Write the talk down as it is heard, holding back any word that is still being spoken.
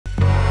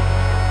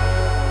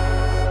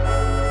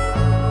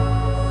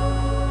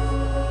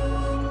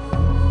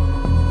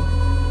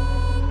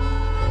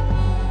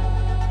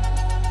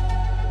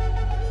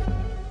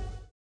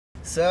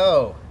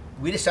So,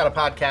 we just shot a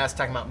podcast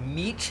talking about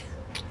meat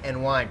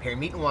and wine, pairing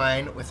meat and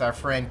wine with our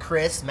friend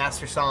Chris,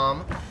 Master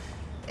Somm.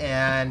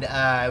 And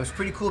it was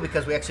pretty cool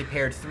because we actually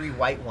paired 3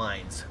 white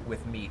wines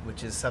with meat,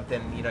 which is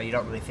something, you know, you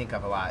don't really think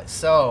of a lot.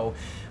 So,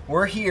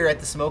 we're here at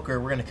the smoker.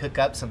 We're going to cook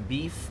up some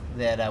beef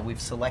that we've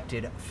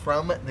selected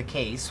from the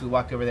case. We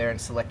walked over there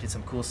and selected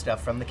some cool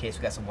stuff from the case.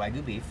 We got some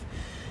Wagyu beef.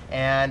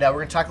 And we're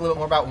going to talk a little bit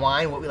more about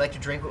wine, what we like to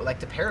drink, what we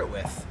like to pair it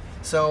with.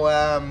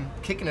 So,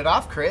 kicking it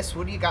off, Chris,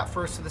 what do you got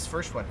for us for this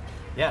first one?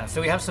 Yeah,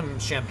 so we have some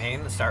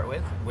champagne to start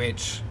with,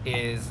 which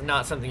is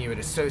not something you would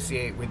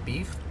associate with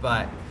beef,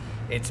 but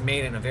it's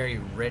made in a very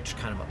rich,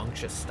 kind of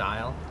unctuous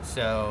style.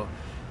 So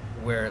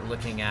we're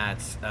looking at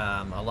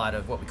a lot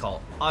of what we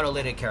call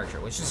autolytic character,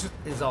 which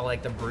is all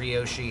like the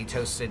brioche,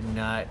 toasted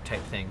nut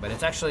type thing, but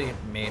it's actually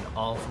made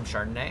all from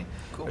Chardonnay.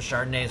 Cool. But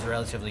Chardonnay is a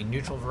relatively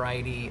neutral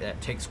variety that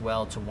takes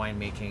well to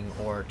winemaking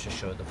or to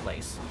show the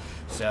place.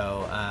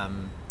 So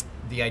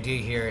the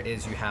idea here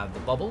is you have the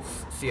bubbles,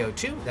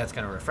 CO2, that's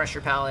going to refresh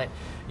your palate.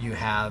 You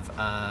have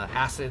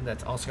acid,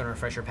 that's also going to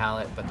refresh your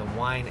palate, but the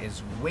wine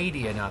is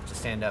weighty enough to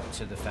stand up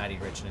to the fatty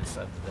richness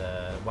of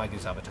the Wagyu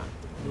zabuton.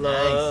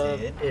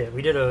 Love it.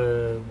 We did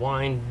a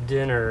wine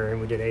dinner and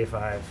we did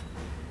A5,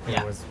 and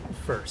Yeah. it was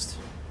first.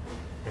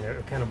 And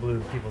it kind of blew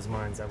people's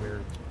minds that we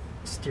were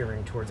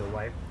steering towards a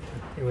white.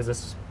 It was I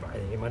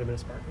think it might have been a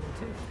sparkling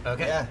too.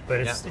 Okay. Yeah.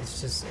 But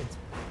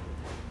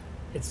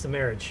it's the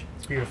marriage.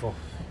 It's beautiful.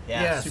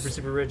 Yeah. Yes.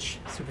 Super rich,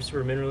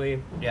 super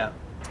minerally. Yeah.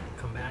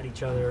 Combat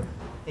each other.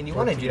 And you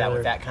work want to do that with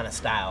together. that kind of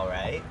style,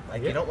 right?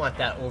 Like, you Yeah. don't want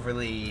that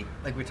overly,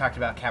 like we talked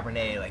about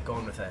Cabernet, like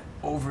going with an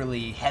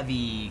overly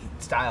heavy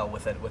style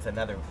with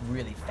another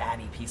really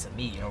fatty piece of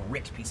meat, you know,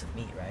 rich piece of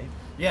meat, right?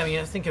 Yeah, I mean,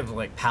 I think of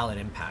like palate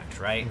impact,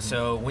 right? Mm-hmm.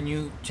 So when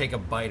you take a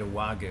bite of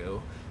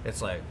Wagyu,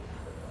 it's like,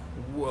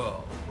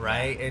 whoa,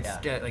 right? It's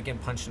like getting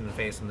punched in the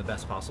face in the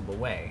best possible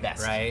way,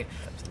 Best. right?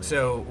 Absolutely.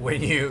 So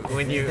when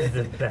you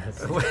The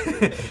best.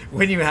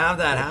 when you have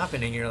that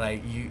happening, you're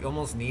like, you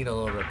almost need a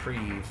little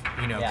reprieve,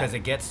 you know, Yeah. because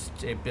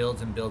it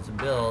builds and builds and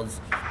builds.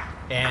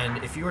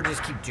 And if you were to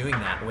just keep doing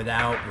that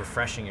without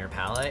refreshing your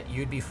palate,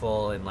 you'd be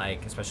full in,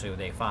 like, especially with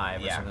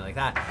A5 or Yeah. something like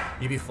that,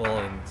 you'd be full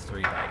in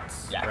 3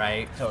 bites, Yeah,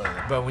 right? totally.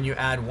 But when you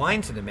add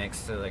wine to the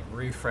mix to like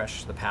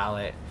refresh the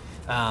palate,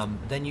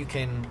 then you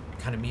can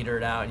kind of meter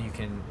it out, and you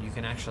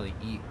can actually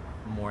eat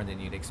more than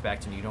you'd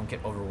expect, and you don't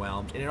get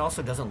overwhelmed. And it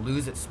also doesn't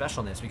lose its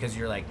specialness because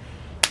you're like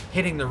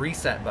hitting the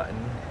reset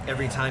button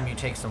every time you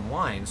take some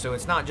wine. So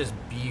it's not just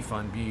beef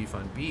on beef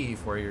on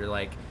beef where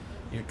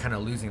you're kind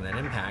of losing that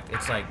impact.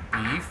 It's like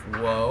beef,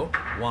 whoa,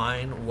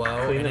 wine,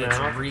 whoa, Clean and them it's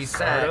out, reset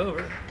start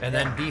over. and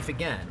then beef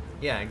again.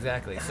 Yeah,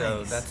 exactly. So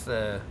Nice.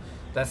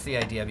 that's the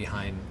idea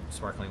behind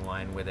sparkling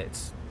wine, with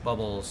its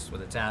bubbles,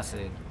 with its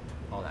acid,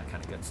 all that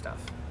kind of good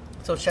stuff.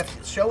 So,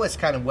 Chef, show us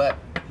kind of what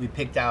we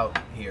picked out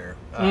here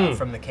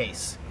from the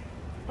case.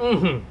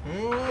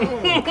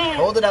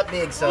 Hold it up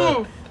big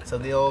so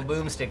the old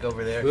boomstick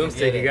over there. can Boomstick,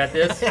 get you got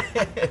this? it.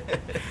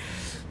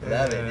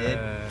 Love it, dude.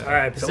 All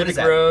right, So what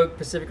is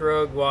Pacific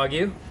Rogue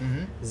Wagyu,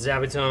 Mhm.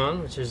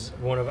 zabuton, which is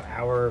one of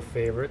our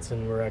favorites,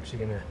 and we're actually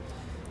gonna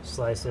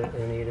slice it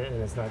and eat it,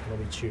 and it's not gonna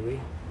be chewy.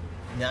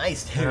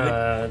 Nice, dude.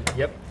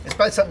 Yep. It's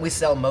probably something we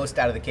sell most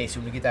out of the case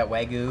when we get that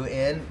Wagyu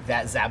in,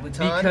 that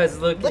zabuton. Because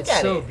look it's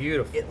at so it.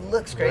 beautiful. It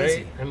looks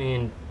crazy. Right? I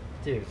mean,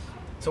 dude.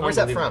 So where's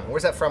that from? unbelievable.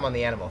 Where's that from on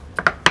the animal?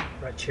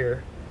 Right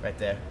here. Right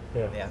there.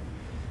 Yeah. Yeah.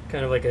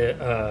 Kind of like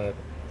a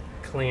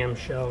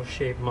clamshell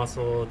shaped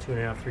muscle,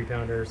 2.5, 3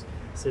 pounders,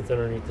 sits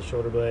underneath the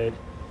shoulder blade.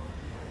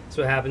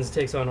 So what happens,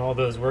 takes on all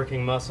those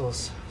working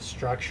muscles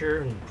structure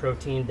and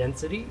protein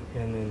density,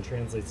 and then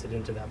translates it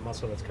into that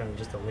muscle that's kind of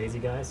just a lazy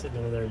guy sitting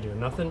under there doing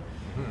nothing.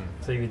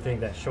 So you would think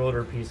that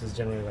shoulder piece is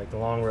generally like the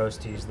long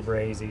roasties, the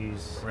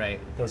brazies, Right.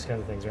 those kind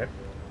of things, right?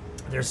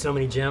 There's so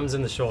many gems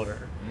in the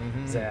shoulder.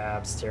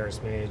 Zabs,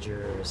 Terrace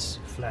Majors,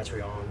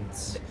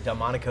 Flatrions,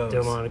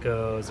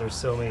 Delmonicos. There's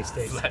so many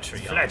steaks.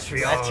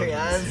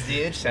 Flatrions,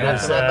 dude. Shout out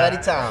There's, to my buddy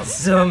Tom.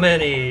 So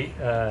many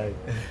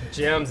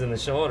gems in the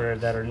shoulder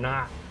that are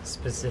not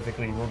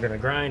specifically, we're going to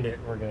grind it,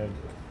 we're going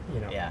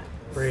to, Yeah.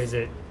 braise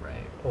it, Right.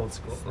 old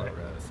school. Slow Right?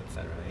 roast,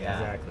 etc. Yeah.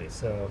 Exactly.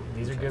 So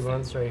these are good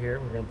ones right here.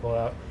 We're going to pull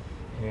out.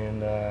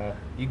 And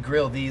You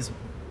grill these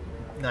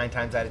 9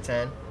 times out of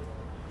 10.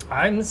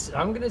 I'm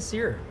going to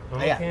sear.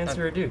 I'm a pan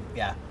sear dude.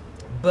 Yeah.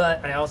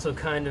 But I also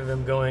kind of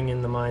am going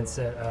in the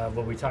mindset of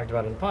what we talked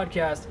about in the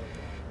podcast,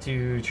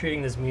 to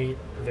treating this meat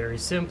very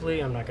simply.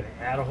 I'm not going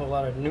to add a whole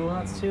lot of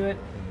nuance to it.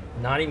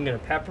 Not even going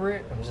to pepper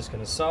it. I'm just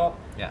going to salt,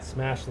 Yeah.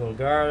 smash a little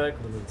garlic,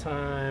 a little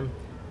thyme,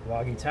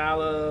 Wagyu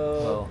tallow,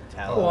 Little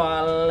tallow.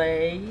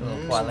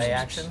 Quale, Quale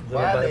action.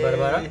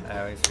 butter. I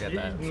always forget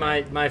that.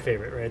 My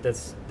favorite, right?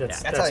 That's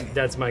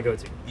That's my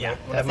go-to. Yeah. Right?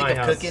 When I At think my of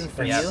house, cooking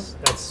for that's-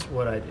 that's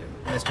what I do.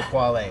 Mr.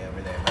 Quale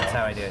over there. That's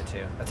how I do it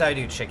too. That's how I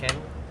do chicken.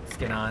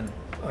 Skin on.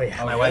 Oh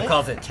yeah, My wife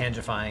calls it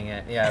tangifying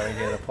it. Yeah, we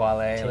do the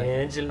poêle. Like,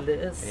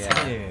 Angeles.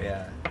 yeah, Dude.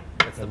 yeah.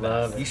 It's the I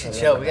love best. it. You should I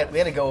show. love We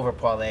had to go over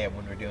Poêle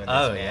when we're doing this.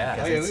 Oh, man, yeah.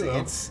 'cause Oh, yeah, it's, we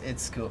will.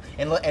 it's cool.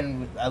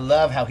 And I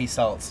love how he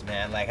salts,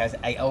 man. Like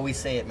I always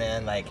say it,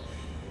 man. Like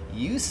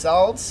you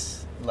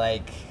salts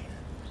like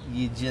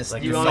you just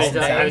Like You You're want me to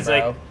salting tell you, I salt, was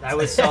bro. like, I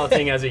was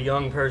salting as a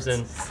young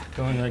person,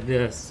 going like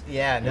this.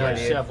 Yeah, no, My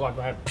dude. chef walked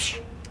by.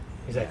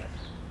 He's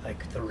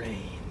like the rain.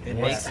 It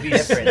Yeah. makes a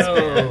difference.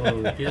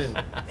 No, dude.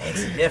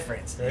 Makes a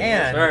difference.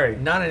 And Sorry.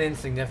 not an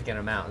insignificant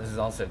amount. This is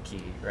also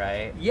key,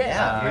 right?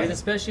 Yeah, Yeah. dude,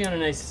 especially on a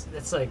nice.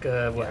 That's like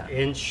what Yeah.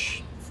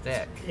 inch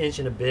Thick.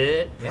 and a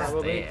bit, Yeah,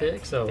 probably thick.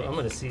 thick. So Thick. I'm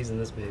gonna season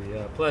this baby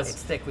up. It's Plus,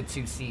 thick with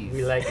 2 C's.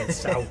 we like it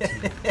salty.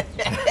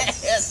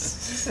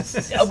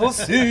 Yes. Double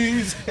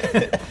C's.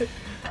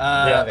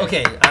 Yeah, man.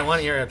 Okay, I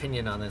want your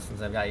opinion on this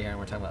since I've got you here and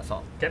we're talking about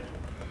salt. Okay.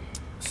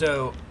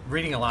 So,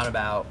 reading a lot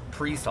about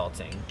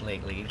pre-salting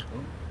lately,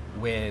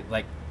 with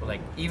like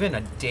even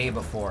a day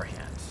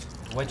beforehand.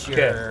 What's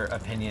your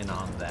opinion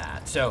on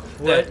that? So,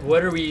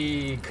 What are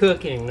we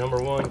cooking?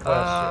 Number one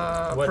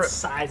question. What for-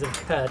 size of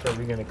cut are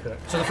we gonna cook?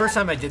 So the first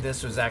time I did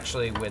this was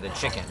actually with a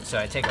chicken. So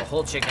I take a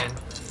whole chicken,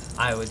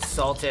 I would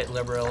salt it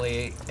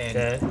liberally and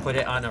Okay. put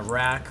it on a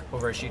rack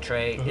over a sheet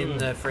tray in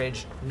the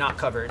fridge, not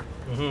covered.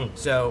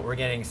 So we're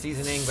getting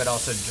seasoning, but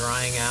also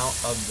drying out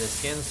of the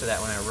skin so that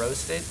when I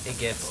roast it, it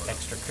gets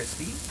extra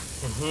crispy.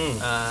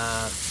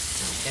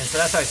 And so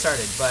that's how I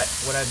started. But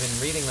what I've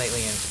been reading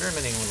lately and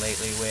experimenting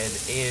lately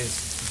with is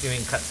doing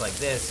cuts like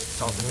this,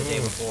 salted the day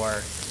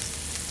before.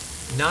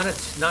 Not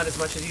as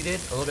much as you did,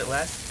 a little bit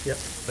less. Yep.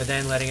 But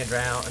then letting it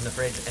dry out in the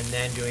fridge and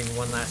then doing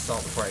one last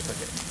salt before I cook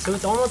it. So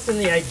it's almost in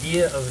the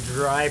idea of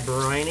dry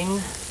brining,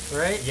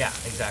 right? Yeah,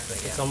 exactly.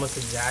 It's Yeah. almost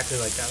exactly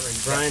like that. Like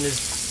brine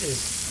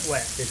is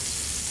wet.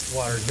 It's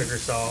water, sugar,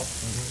 salt,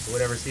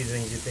 whatever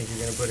seasonings you think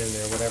you're gonna put in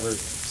there, whatever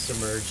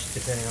submerged,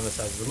 depending on the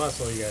size of the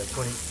mussel. You got a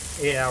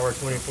 28-hour,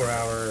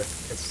 24-hour.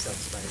 It's so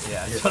spicy.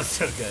 Yeah, it smells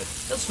so good.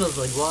 That smells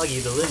like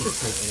Wagyu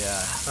deliciousness. Yeah.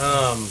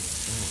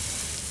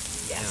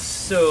 Yes.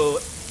 So,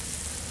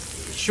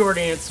 short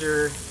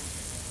answer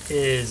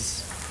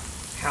is,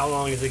 how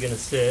long is it going to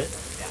sit?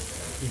 Yeah.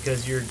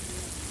 Because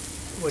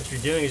what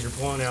you're doing is you're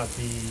pulling out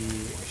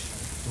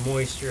the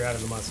moisture out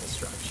of the mussel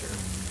structure,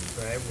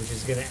 right? Which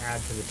is going to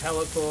add to the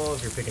pellicle.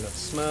 If you're picking up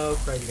smoke,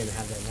 right, you're going to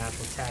have that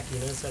natural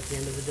tackiness at the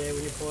end of the day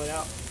when you pull it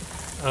out.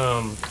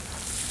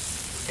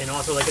 And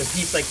also, like a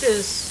piece like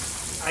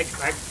this, I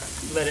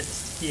let it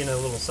be in a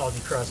little salty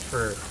crust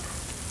for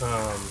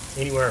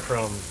anywhere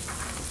from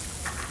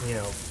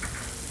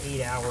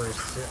 8 hours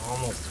to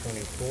almost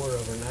 24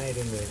 overnight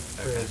in the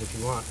fridge if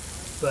you want.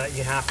 But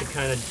you have to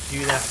kind of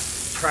do that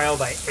trial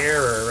by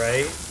error,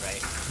 right?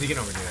 Right. You can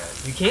overdo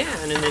it. You can,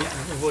 and then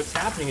what's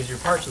happening is you're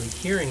partially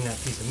curing that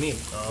piece of meat,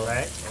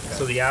 right? okay.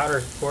 So the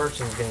outer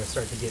portion is going to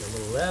start to get a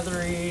little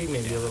leathery,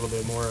 maybe a little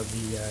bit more of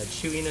the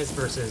chewiness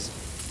versus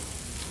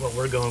what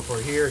we're going for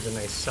here is a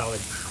nice solid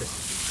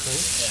crispy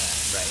crunch,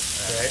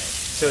 Yeah. right?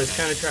 So it's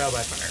kind of trial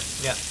by fire.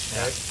 Yeah.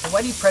 Right? And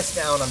why do you press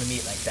down on the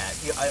meat like that?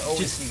 I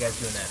always see you guys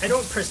doing that. I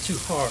don't press too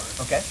hard.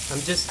 Okay.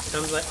 I'm just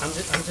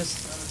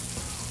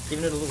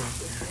giving it a little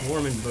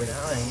warm and burn.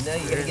 Oh, you know,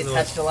 you're gonna get Little-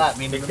 touched a lot,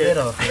 maybe in the Okay.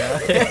 middle, you know?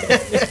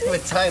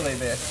 With Tyler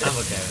there. I'm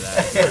okay with that.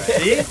 It's all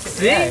right.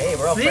 See? Yeah, hey,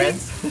 we're all See?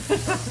 friends.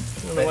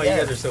 I don't know why yeah.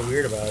 you guys are so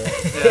weird about it.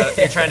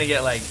 You're trying to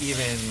get like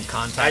even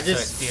contact I so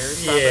it just, sears.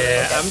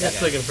 yeah, properly? I'm just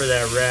Okay. looking for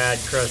that rad,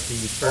 crusty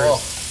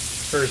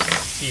first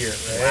sear,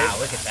 right? Wow,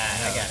 look at that.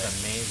 Yeah, I got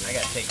that's amazing. I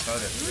gotta take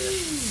photos of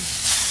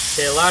this.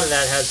 Okay, a lot of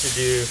that has to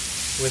do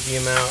with the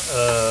amount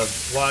of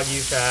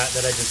Wagyu fat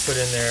that I just put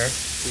in there.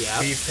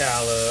 Yeah. Beef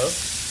tallow.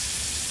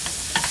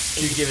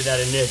 You give it that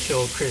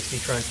initial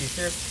crispy, crunchy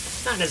sear.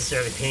 Not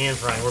necessarily pan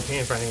frying. Where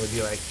pan frying would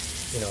be like,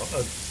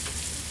 a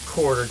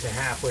quarter to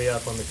halfway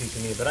up on the piece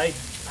of meat. But I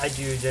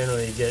do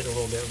generally get a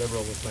little bit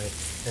liberal with my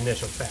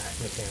initial fat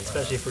in the pan,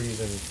 especially if we're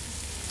using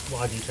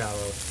Wagyu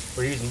tallow.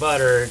 We're using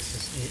butter. It's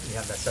just you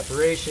have that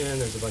separation.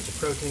 There's a bunch of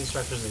protein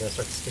structures that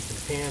start to stick to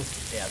the pan.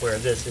 Yeah. Where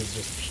this is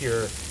just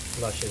pure,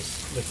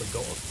 luscious liquid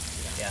gold.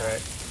 Yeah.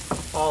 Right.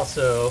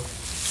 Also,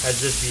 as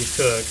this beef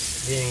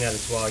cooks, being that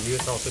it's Wagyu,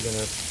 it's also going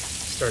to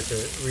start to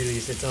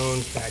release its own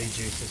fatty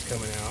juices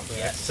coming out.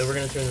 Right? Yes. So we're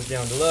going to turn this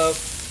down to low.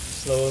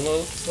 Slow and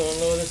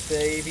low this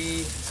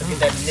baby. So get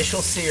that initial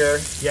sear,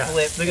 Yeah.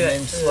 flip, Look and at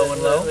then that. slow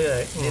and low. Look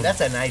at that. Dude,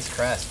 that's a nice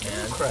crust,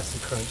 man. Crusty,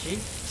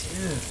 crunchy.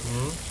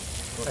 Dude.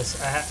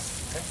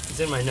 It's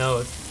in my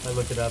notes. I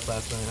looked it up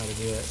last night how to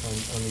do it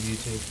on the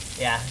YouTube.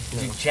 Yeah.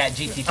 No. You chat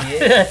GPT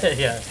it.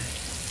 Yeah.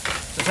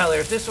 So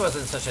Tyler, if this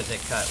wasn't such a thick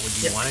cut, would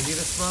you Yeah. want to do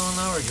the slow and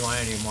low, or do you want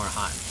to do more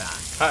hot and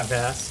fast? Hot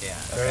pass. Yeah.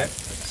 Right.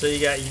 So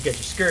you got your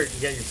skirt, you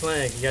got your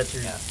flank, you got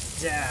your Yeah.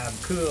 jab,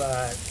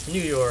 culotte,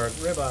 New York,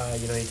 ribeye.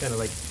 You kind of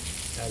like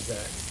as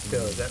that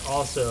goes. That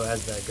also,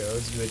 as that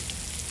goes, you would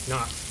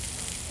not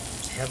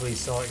heavily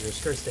salt your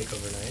skirt steak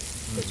overnight,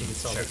 but you could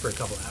salt it for a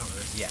couple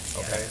hours. Yeah.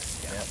 Okay.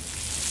 Yeah.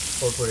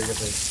 Or put it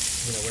different,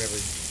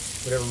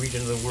 whatever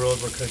region of the world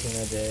we're cooking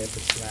that day. If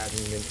it's Latin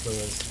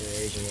influenced or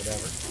Asian,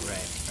 whatever.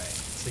 Right.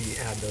 So you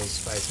add those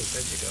spices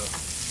as you go.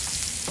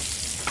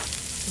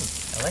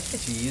 I like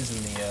that you're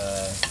using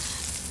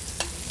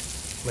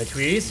My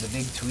tweez. The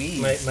big tweez.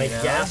 My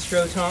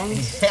gastro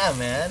tongs. Yeah,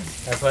 man.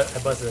 I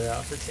busted it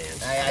out for Tan.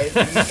 Yeah,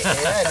 dude.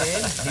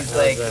 He's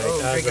like,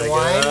 drinking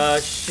wine. Oh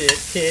shit,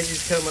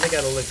 Tansy's coming. I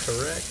gotta look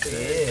correct.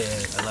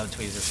 Yeah. I love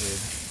tweezer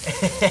food.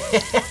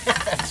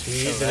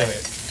 Tweez I in love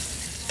it.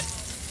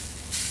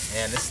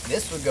 Man,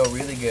 this would go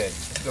really good.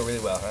 This would go really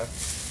well, huh?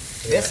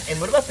 Yeah. This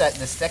and what about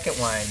the second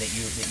wine that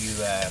you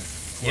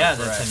Yeah,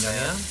 the for us,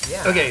 Tendonia.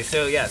 yeah. Okay,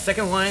 so yeah,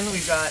 second wine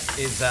we've got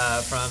is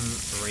from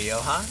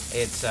Rioja.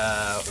 It's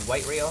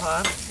white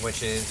Rioja,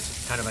 which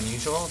is kind of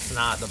unusual. It's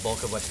not the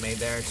bulk of what's made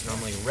there. It's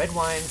normally red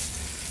wines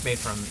made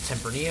from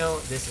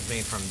Tempranillo. This is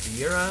made from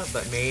Viura,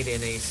 but made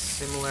in a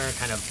similar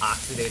kind of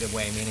oxidative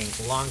way, meaning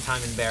long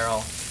time in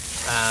barrel,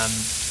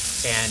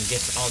 and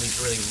gets all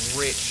these really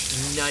rich,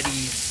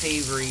 nutty,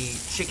 savory,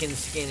 chicken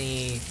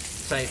skinny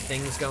type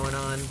things going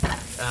on.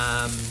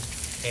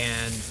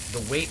 And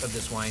the weight of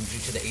this wine, due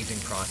to the aging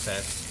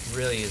process,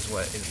 really is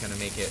what is going to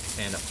make it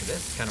stand up to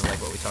this. Kind of like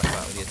what we talked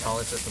about with the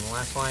autolysis in the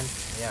last wine,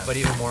 Yeah. but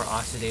even more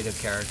oxidative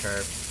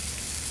character,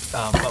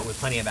 but with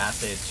plenty of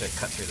acid to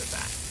cut through the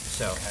fat.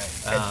 So,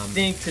 I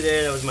think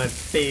today that was my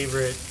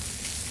favorite.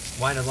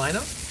 wine of lino?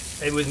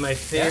 It was my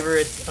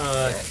favorite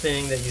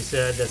thing that you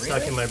said that stuck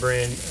Really? in my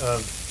brain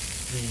of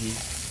the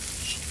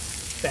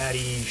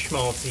fatty,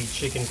 schmaltzy,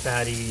 chicken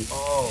fatty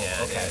Oh,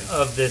 Yeah, okay. it is.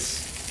 of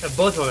this.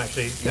 Both of them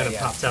actually kind of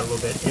yeah. pops out a little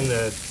bit in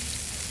the.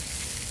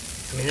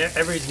 I mean,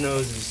 everybody's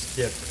nose is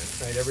different,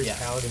 right? Every Yeah.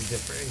 palate is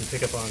different. You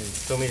pick up on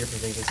so many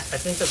different things. I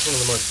think that's one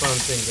of the most fun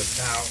things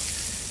about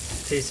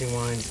tasting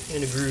wines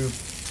in a group,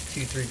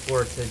 2, 3,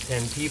 4 to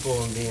 10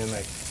 people, and being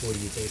like, "What do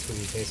you taste? What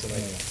do you taste?" And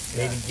like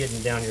maybe getting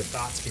down your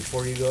thoughts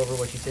before you go over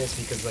what you taste,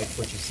 because like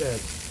what you said,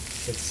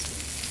 it's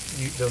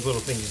those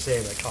little things you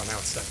say like, "Oh, now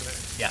it's stuck in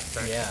there."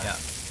 Yeah. Yeah.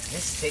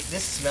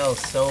 This smells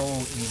so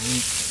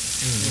unique.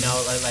 You know,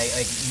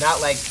 like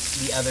not like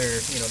the other,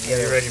 the Are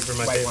other you ready for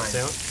my white favorite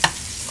wine. sound?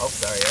 Oh,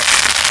 sorry.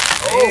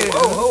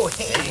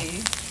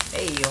 Hey.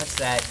 Hey, what's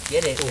that?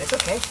 Get it. It's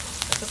okay.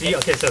 That's okay. See,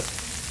 okay, so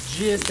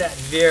just that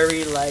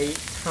very light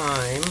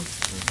thyme,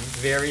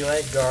 very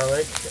light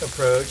garlic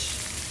approach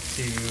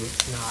to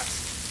not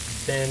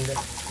bend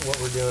what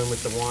we're doing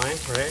with the wine,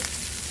 right?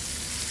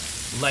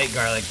 Light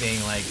garlic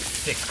being like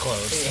 6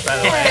 cloves, by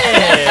the way.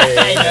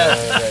 I know.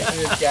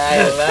 This guy,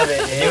 I love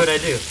it, I do dude. what I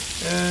do.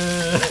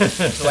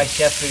 That's why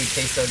chef food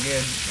tastes so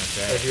good. That's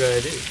I right. do what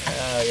I do.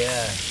 Oh,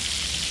 yeah.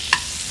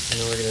 And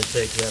then we're gonna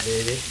take that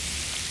baby,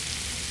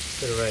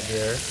 put it right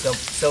there.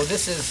 So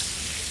this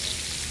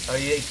is, are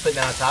you putting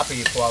that on top, or are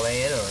you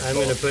poêling, or? I'm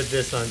gonna put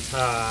this on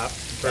top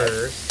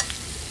first,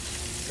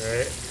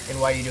 right?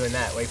 And why are you doing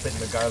that? Why are you putting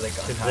the garlic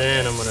on And top?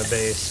 then I'm gonna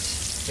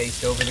baste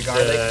Baste over the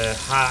garlic? the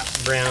hot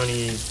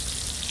brownie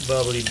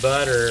bubbly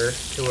butter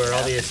to where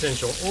all the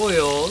essential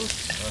oils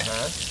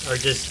Uh-huh. are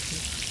just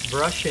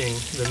brushing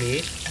the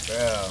meat,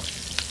 Bro.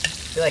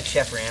 I feel like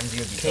Chef Ramsay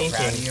would be so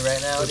proud of you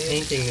right now, we're dude.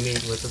 painting the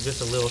meat with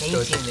just a little Painting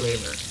touch of the meat.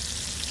 flavor.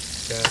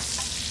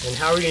 Okay. And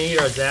how are we gonna eat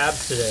our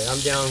zabs today? I'm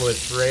down with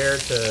rare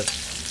to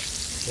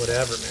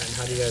whatever, man.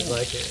 How do you guys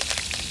like it?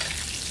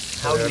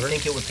 How do you Whatever.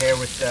 think it would pair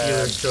with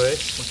Dealer's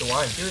choice. the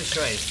wine? Dealer's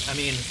choice. I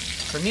mean,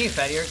 for me,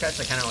 fattier cuts,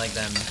 I kind of like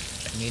them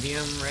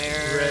medium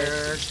rare,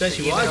 Rare.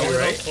 Especially even a Wagyu, little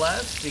right?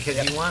 plus, because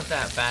Yep. you want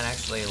that fat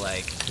actually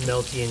like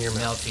Melty in your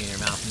mouth. melty in your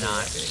mouth,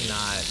 not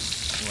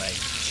like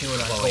Chewing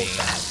on flowy. cold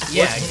fat.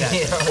 Yeah, exactly.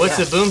 You know, What's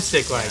yeah. the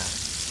boomstick like?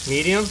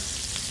 Medium?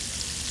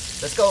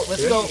 Let's go.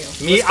 Let's go.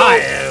 Me- Let's go,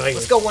 I like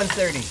let's it. go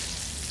 130.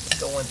 Let's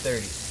go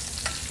 130.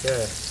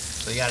 Okay.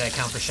 So you gotta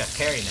account for Chef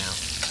Carey now.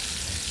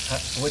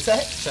 What's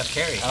that? Chef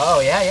Carey. Oh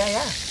yeah.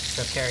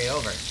 Chef Carey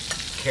over.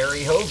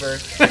 Carry over.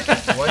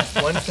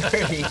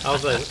 130. I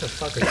was like, what the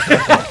fuck are you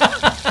talking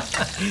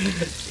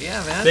about?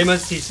 Yeah, man. They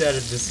must teach that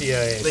at the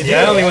CIA. They See, do,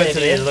 I only yeah, went to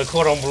they the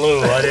Cordon Bleu.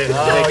 I didn't.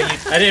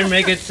 Oh, I didn't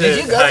make it to.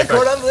 Did you go High to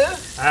Park. Cordon Bleu?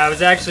 I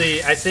was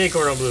actually. I say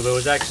Cordon Bleu, but it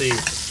was actually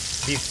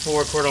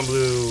before Cordon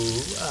Bleu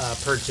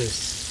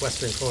purchased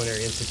Western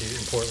Culinary Institute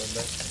in Portland.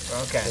 But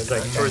Okay. it was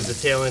like okay. towards the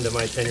tail end of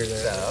my tenure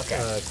there. So,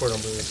 okay. Cordon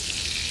Bleu.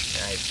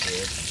 Nice,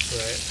 dude.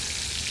 Right.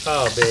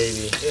 Oh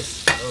baby.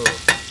 This. Oh.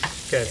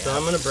 Okay, so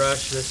I'm gonna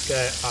brush this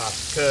guy off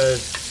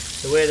because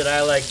the way that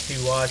I like to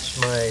watch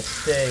my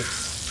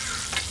steaks,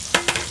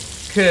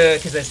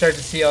 because I start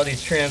to see all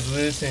these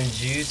translucent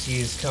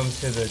juices come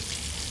to the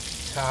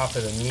top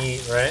of the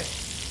meat, right?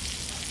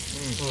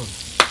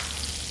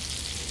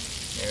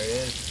 There it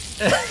is.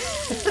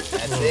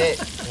 That's it.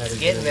 That It's is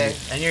getting gonna there.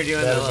 And you're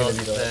doing That the, is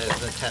little, gonna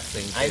be the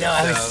testing. Too. I know,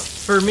 I So, was-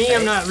 For me, I'm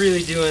Okay. not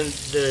really doing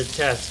the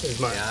test as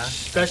much, Yeah?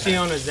 especially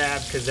on a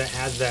Zab because it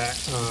has that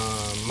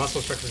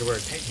muscle structure to where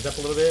it tightens up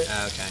a little bit.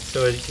 okay.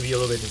 So it can be a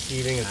little bit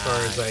deceiving as far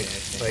I as like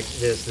see.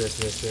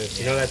 this.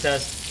 You know that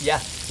test? Yeah.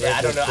 Yeah. Right,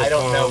 I don't know. the I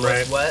don't know palm,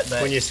 right? what's what,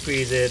 but When you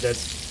squeeze it,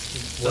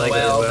 that's like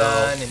well well.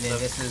 done. And then So-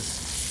 this is.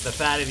 The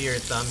fat of your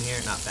thumb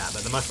here, not fat,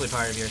 but the muscly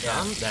part of your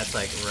thumb, that's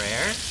like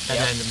rare. And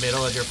Yep. then the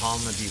middle of your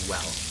palm would be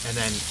well. And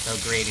then a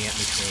gradient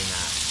between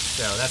that.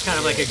 So that's kind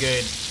of like a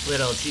good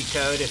little cheat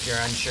code if you're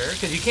unsure.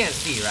 Because you can't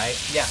see, right?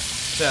 Yeah.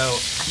 So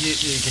you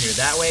can do it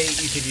that way.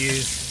 You could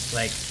use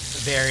like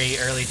very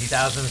early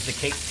 2000s the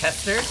cake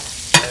tester.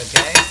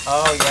 Okay.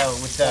 Oh yeah,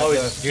 with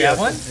the do you have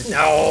one?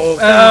 No. Oh,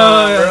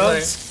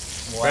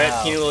 wow.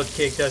 Right, you need a little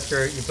cake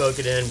tester. You poke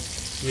it in.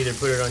 You either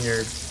put it on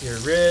your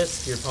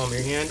wrist, your palm of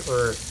your hand,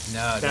 or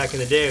back in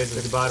the day it was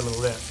at the bottom of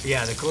the lip.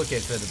 Yeah, the cool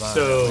kids at the bottom.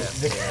 So,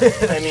 of the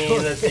lip. I mean,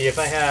 let's see. If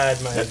I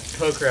had my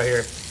poker out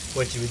here,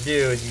 what you would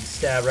do is you'd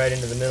stab right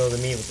into the middle of the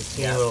meat with this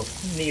teeny little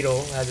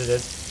needle, as it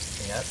is,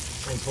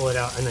 and pull it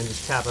out, and then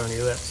just tap it on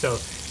your lip. So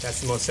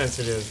that's the most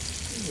sensitive,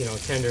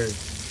 tender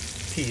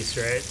piece,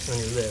 right, on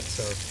your lip.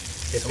 So,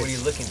 what are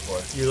you looking for?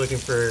 You're looking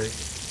for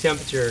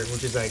temperature,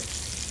 which is like,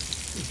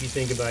 if you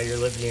think about your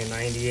lip being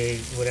 98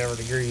 whatever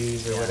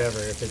degrees or whatever,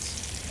 if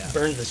it's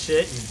burns the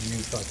shit, you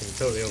fucking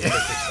totally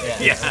overcooked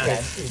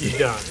it. You're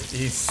done.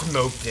 You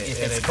smoked it.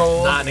 If and it's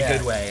cold, not in a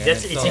good way.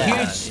 It's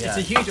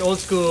a huge old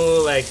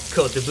school like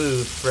Côte de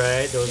Boeuf,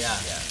 right? Those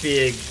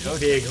big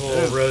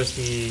whole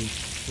roasty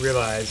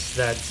ribeyes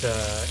that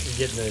you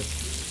get in the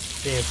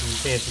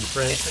fancy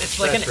French.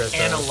 It's like an restaurants.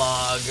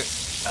 analog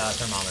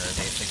thermometer,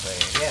 basically.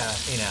 Yeah.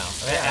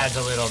 It adds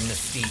a little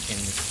mystique and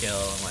skill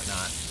and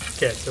whatnot.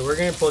 Okay, so we're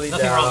gonna pull these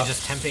Nothing out. wrong with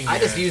just temping. I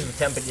just use the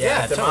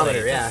thermometer.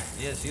 Totally. Yeah.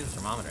 Just use the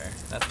thermometer.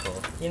 That's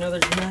cool.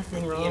 There's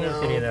nothing wrong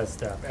with any of that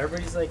stuff.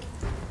 Everybody's like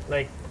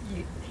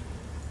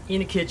in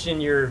the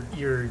kitchen, your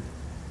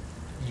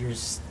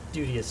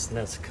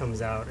studiousness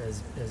comes out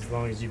as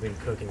long as you've been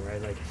cooking,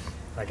 right?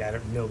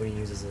 Nobody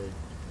uses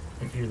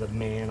if you're the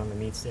man on the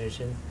meat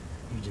station,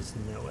 you just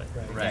know it,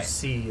 right? You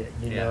see it,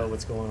 you know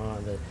what's going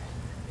on, the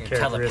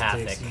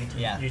characteristics.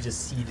 Telepathic. You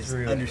just see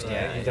through it.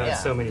 Understand. Right? You've done it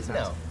so many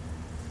times. No.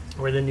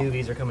 Where the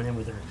newbies are coming in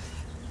with their,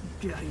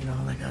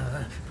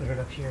 put it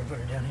up here, put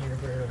it down here,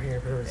 put it over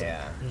here, put it over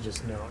there. You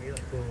just know. You're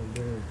like, boom,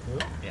 boom,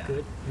 boom.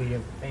 Good,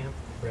 medium, bam,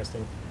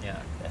 resting.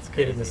 Yeah, that's Hit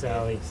crazy. it in the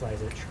salad,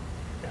 slice it.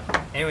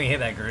 And when you hit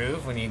that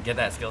groove, when you get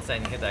that skill set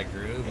and you hit that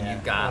groove, and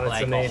you've got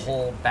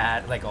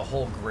a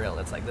whole grill.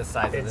 It's like this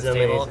size of this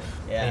table,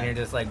 and you're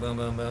just like boom,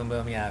 boom, boom,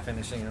 boom. Yeah,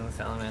 finishing on the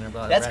salamander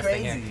blood. That's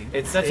resting crazy. Here.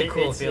 It's such a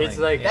cool feeling. It's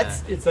like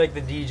it's like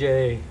the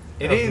DJ.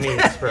 It is.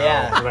 Meats, bro.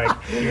 Like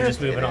you're just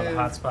moving all the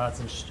hot spots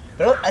and.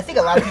 But I think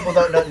a lot of people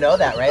don't know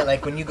that, right?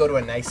 Like when you go to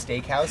a nice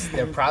steakhouse,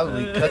 they're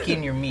probably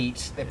cooking your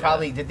meat. They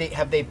probably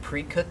have they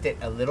pre-cooked it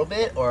a little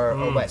bit or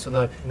what? So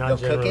they'll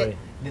cook it,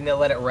 then they'll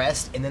let it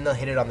rest, and then they'll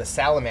hit it on the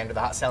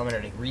hot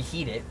salamander to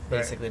reheat it,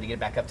 basically to get it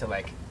back up to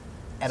like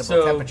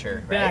edible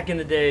temperature. Back in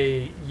the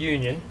day,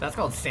 Union. That's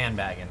called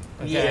sandbagging.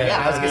 Okay.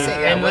 Yeah, I was gonna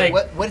say.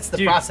 Yeah, what's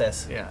the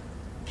process? Yeah.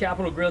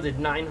 Capitol Grill did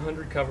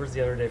 900 covers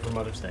the other day for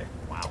Mother's Day.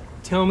 Wow.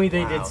 Tell me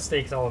they did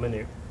steaks all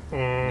menu.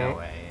 No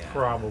way.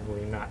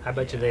 Probably not. I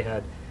bet you they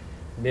had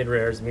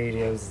mid-rares,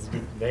 mediums.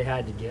 They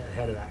had to get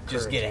ahead of that curve.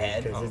 Just get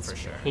ahead? Because it's for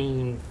sure.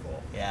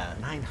 painful. Yeah.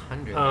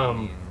 900.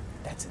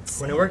 That's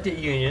insane. When I worked at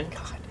Union,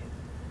 God,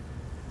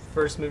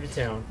 first moved to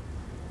town,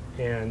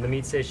 and the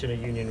meat station at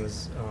Union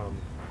was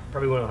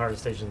probably one of the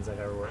hardest stations I've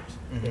ever worked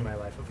in my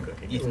life of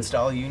cooking. Ethan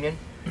Stahl Union?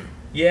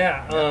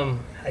 Yeah,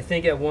 I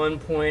think at one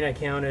point I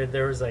counted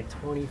there was like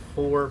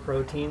 24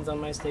 proteins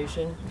on my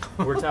station.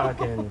 We're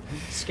talking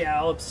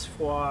scallops,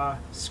 foie,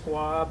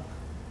 squab,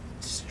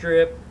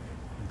 strip,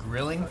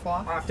 grilling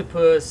foie,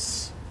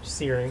 octopus,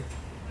 searing.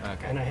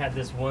 Okay. And I had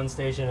this one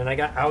station, and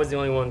I was the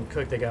only one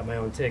cook that got my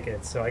own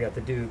tickets, so I got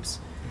the dupes.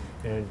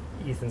 And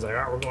Ethan's like, all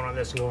right, we're going on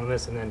this,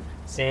 and then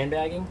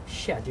sandbagging.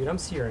 Shit, dude, I'm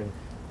searing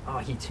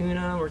ahi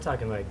tuna. We're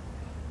talking like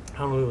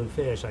Honolulu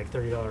fish, like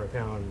 $30 a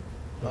pound.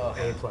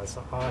 A plus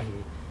ahi.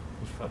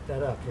 You fuck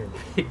that up, you're in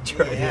big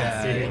trouble.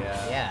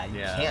 Yeah, you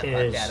can't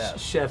fuck that up.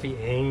 Chefy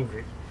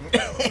angry.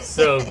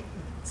 so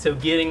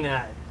getting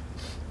that,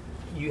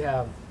 you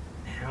have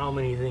how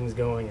many things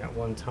going at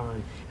one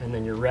time, and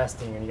then you're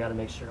resting, and you got to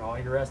make sure all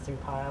your resting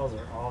piles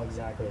are all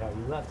exactly how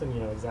you left them.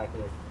 You know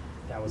exactly if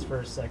that was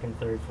first, second,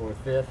 third, fourth,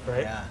 fifth,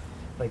 right? Yeah.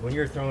 Like when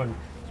you're throwing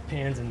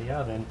pans in the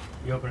oven,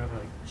 you open up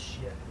like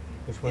shit.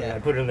 Which one did I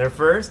put in there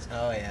first?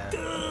 Oh yeah.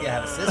 You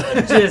have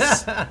a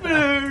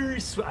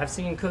system. I've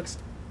seen cooks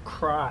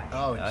cry.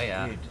 Oh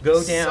yeah. Dude.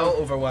 Go down, so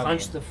overwhelming.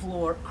 punch the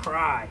floor,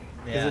 cry.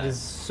 Because it is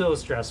so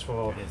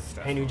stressful,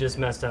 and you just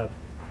messed up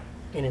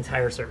an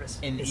entire service.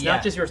 And it's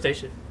not just your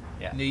station.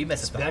 Yeah. No, you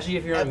messed up. Especially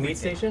if you're on a meat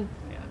station.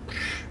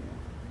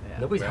 Yeah.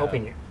 Nobody's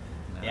helping you.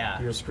 No. Yeah.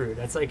 You're screwed.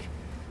 That's like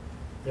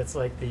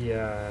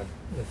the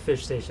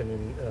fish station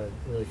in a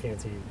really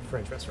fancy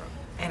French restaurant.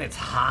 And it's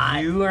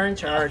hot. You are in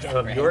charge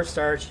of your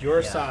starch,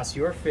 your sauce,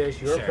 your fish,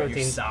 your protein.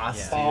 Your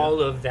sauce, all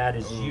of that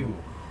is you.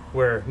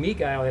 Where meat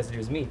guy, all he has to do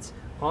is meats.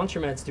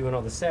 Entremet's doing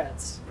all the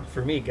sets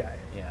for meat guy.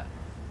 Yeah.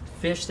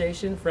 Fish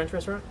station, French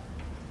restaurant.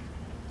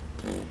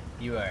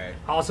 You are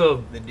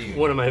Also the dude.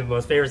 One of my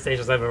most favorite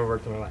stations I've ever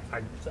worked in my life.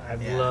 I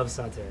love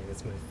sauteing.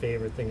 It's my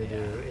favorite thing to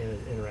do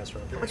in a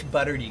restaurant. How much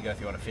butter do you go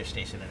through on a fish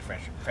station in a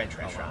French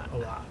restaurant? A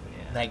lot.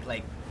 Yeah.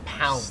 Like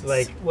pounds.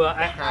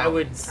 I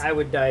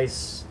would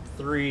dice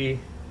 3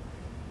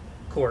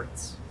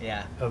 quarts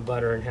of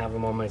butter and have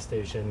them on my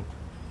station,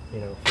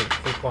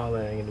 for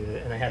qualifying and do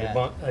that. And I had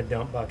a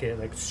dump bucket,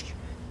 like, it's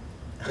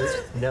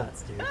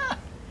nuts, dude.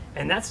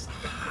 And that's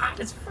hot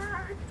as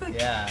fuck. Like,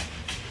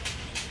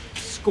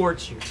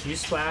 scorch you. Do you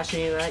splash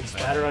any of that? You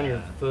splatter on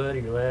your foot or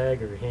your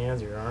leg or your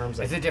hands or your arms?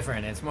 Like, It's a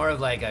different. It's more of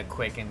like a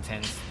quick,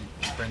 intense,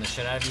 burn the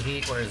shit out of your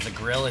heat, whereas the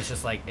grill is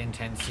just like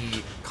intense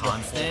heat,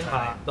 constant,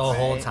 the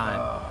whole time.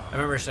 I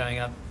remember showing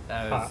up.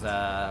 I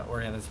was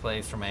working at this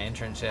place for my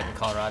internship in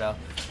Colorado,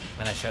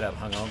 and I showed up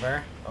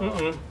hungover.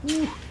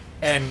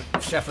 And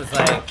chef was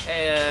like,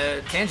 "Hey,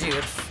 Tanghe,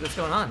 what's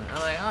going on?" I'm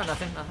like, "Oh,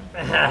 nothing."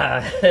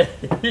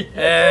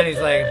 And he's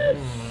like,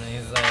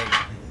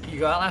 "You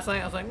go out last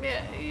night?" I was like,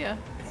 "Yeah."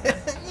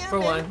 For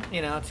one,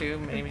 two,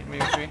 maybe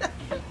three.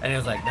 And he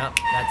was like, "Nope,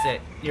 that's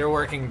it. You're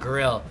working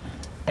grill."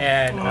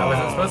 And I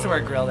wasn't supposed to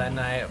work grill that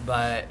night,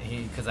 but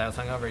because I was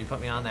hungover, he put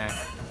me on there.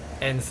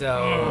 And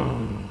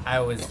so I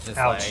was just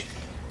like,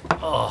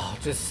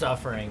 just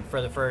suffering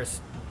for the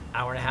first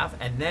hour and a half.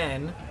 And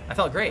then I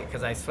felt great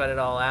because I sweated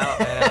all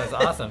out and it was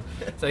awesome.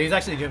 So he's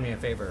actually doing me a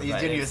favor. He's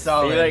doing you a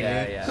solid, like,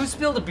 yeah. Who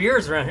spilled the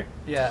beers around here?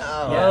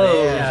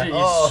 Yeah.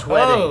 You're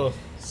sweating.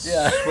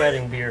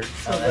 Sweating beer.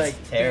 Oh, that's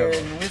like terrible.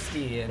 beer and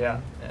whiskey and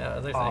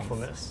other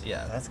Awfulness. things.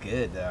 Yeah. That's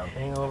good, though.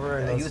 Hangover.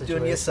 And He was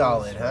doing you a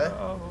solid, huh?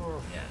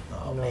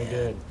 Oh, no man.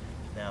 good.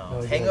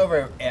 No. No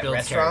Hangover at Builds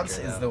restaurants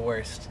character, is though. the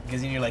worst.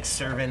 Because you're like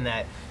serving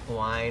that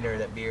wine or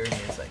that beer and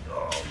you're just like,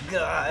 oh,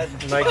 God.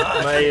 My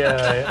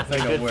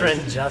good worse.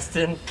 friend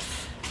Justin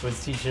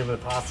was teaching him a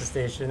pasta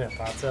station at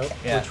Pazzo,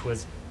 Yeah. which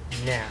was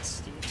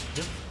nasty.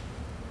 Just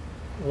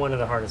one of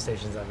the hardest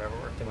stations I've ever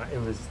worked in.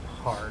 It was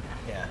hard.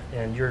 Yeah.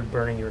 And you're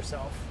burning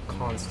yourself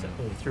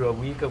constantly. Through a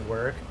week of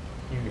work,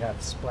 you have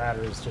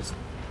splatters just,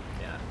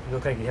 you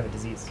look like you have a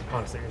disease,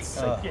 honestly.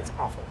 It's like, it's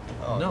awful.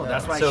 Oh, No,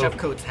 that's why chef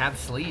coats have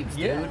sleeves,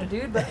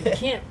 dude. But you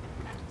can't.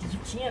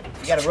 You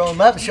gotta roll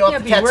them up and show off the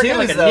be working tattoos,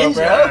 like a though, ninja,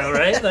 bro.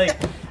 right?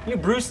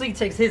 Like, Bruce Lee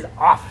takes his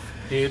off,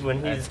 dude, when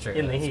he's That's true,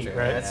 in the that's heat, true.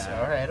 right? That's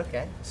all right,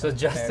 okay. So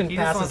Justin He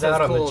just wants passes out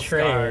those on cool the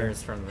train.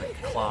 scars from the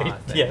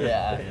cloth.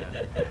 Yeah.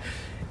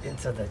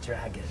 Into the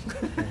dragon.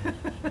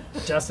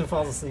 Justin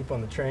falls asleep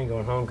on the train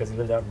going home because he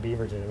lived out in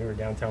Beaverton and we were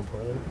downtown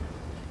Portland.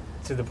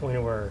 To the point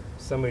of where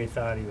somebody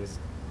thought he was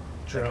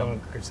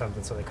drunk or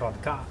something, so they called the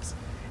cops.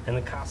 And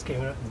the cops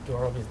came up the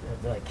door,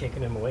 they're like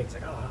kicking him away. He's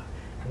like, oh.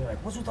 And they're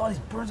like, what's with all these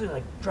birds? Are they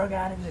like drug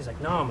addicts? He's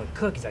like, no, I'm a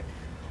cook. He's like,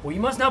 well, you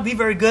must not be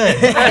very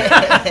good.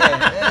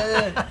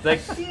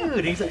 Like,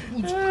 dude, he's like,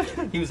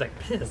 he was like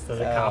pissed. So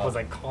the cop was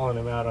like calling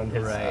him out on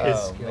his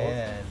skills.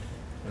 Man.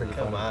 Pretty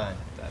Come funny. on.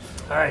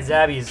 All right,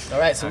 Zabbies. All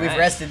right, so we've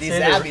rested these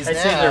Zabbies I now.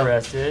 say they're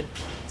rested.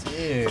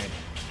 Dude.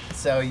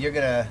 So you're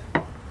gonna.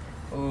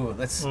 Ooh,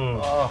 let's.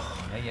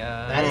 Oh,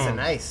 that is a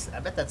nice. I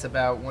bet that's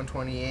about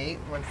 128,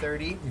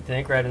 130. You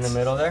think right in the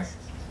middle there?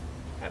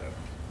 I don't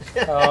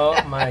know.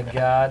 Oh my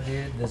God,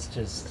 dude! This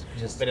just.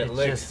 But it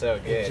looks just, so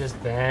good. It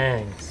just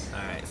bangs. All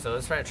right, so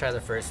let's try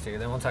the first two.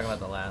 Then we'll talk about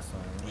the last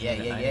one. Yeah. I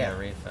need a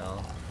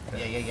refill.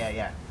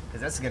 Yeah.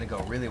 Because that's gonna go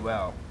really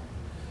well.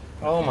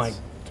 Oh my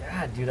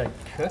God, dude! I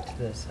cooked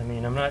this. I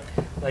mean, I'm not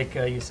like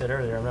you said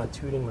earlier. I'm not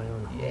tooting my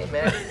own. Yeah,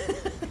 man.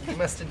 You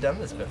must have done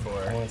this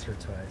before. Once or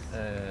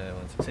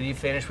twice. So you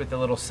finished with a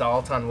little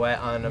salt on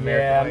American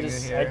Yeah,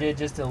 Wagyu here? I did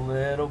just a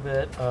little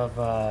bit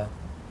of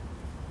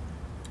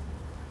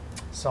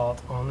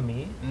salt on the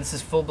meat. And this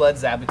is full-blood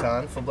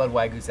zabuton, full-blood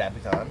Wagyu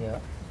zabuton. Yeah.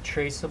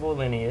 Traceable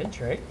lineage,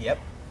 right? Yep,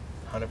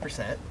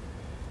 100%.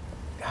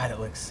 God, it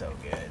looks so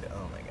good.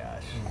 Oh my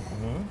gosh.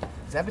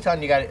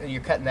 Zabuton,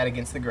 you're cutting that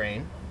against the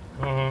grain.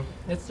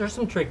 There's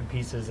some tricky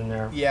pieces in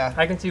there. Yeah.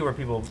 I can see where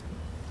people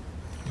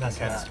mess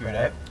Kind of up. screwed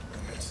up.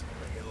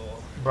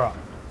 Bro,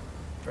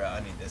 Bro, I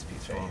need this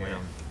piece right here.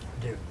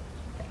 dude.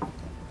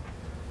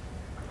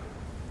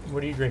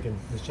 What are you drinking?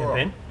 The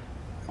champagne?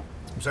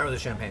 I'm starting with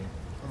the champagne.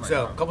 my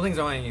So, God. a couple things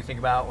I want you to think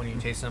about when you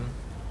taste them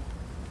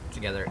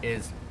together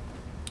is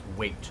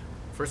weight.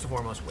 First and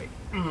foremost, weight.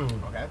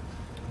 Okay.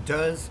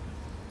 Does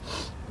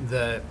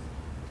the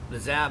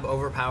Zab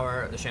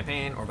overpower the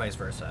champagne or vice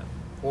versa?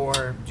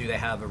 Or do they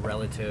have a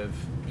relative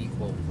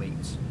equal weight?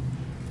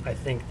 I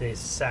think they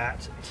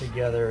sat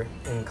together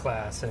in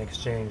class and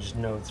exchanged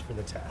notes for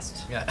the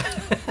test. Yeah.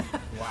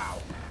 Wow.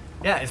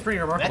 Yeah, it's pretty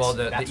remarkable,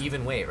 That's- the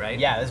even weight, right?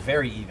 Yeah, it's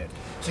very even.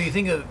 So you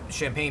think of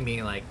champagne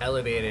being like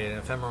elevated and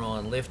ephemeral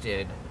and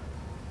lifted,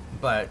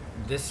 but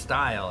this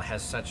style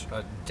has such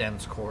a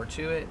dense core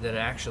to it that it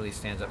actually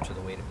stands up to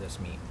the weight of this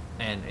meat,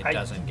 and it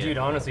doesn't get. Dude,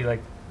 honestly,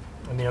 like,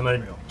 I mean, I'm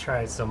gonna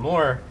try some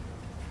more,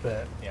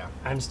 but Yeah.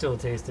 I'm still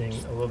tasting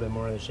a little bit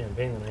more of the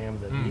champagne than I am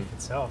the beef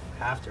itself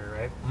after,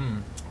 right?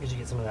 Because you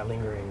get some of that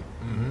lingering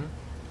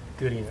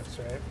goodiness,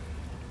 right?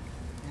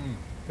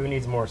 Who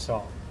needs more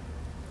salt?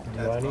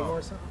 Do I need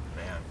more salt?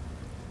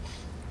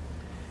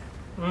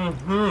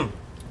 Man.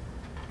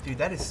 Dude,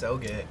 that is so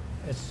good.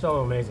 It's so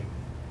amazing.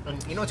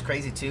 And you know what's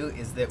crazy too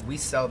is that we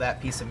sell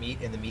that piece of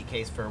meat in the meat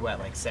case for what,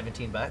 like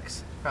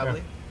 $17 probably?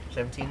 Yeah.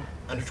 17,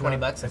 under It's 20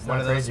 not- bucks. it's One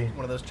not of those crazy.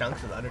 one of those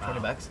chunks is under 20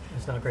 bucks.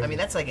 It's not crazy. I mean,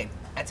 that's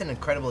an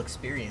incredible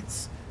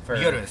experience for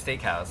You go to a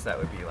steakhouse, that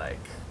would be like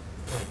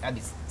that'd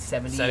be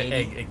 70, seven-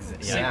 80.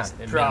 yeah,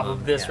 Six at drop minimum,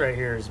 of this yeah. right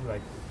here is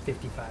like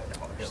 $55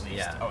 At least.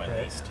 Yeah. Oh, at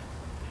Right. least.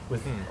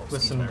 with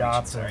excuse some my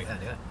dots reach, of Yeah,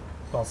 do it.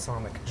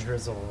 balsamic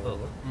drizzle. Oh.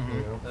 You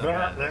know? Oh,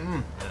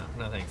 yeah.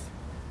 No, thanks.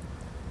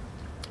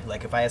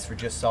 Like if I ask for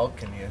just salt,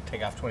 can you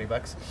take off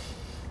 $20?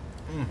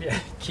 Yeah,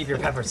 keep your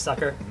pepper,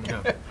 sucker.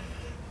 Yeah.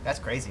 That's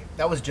crazy.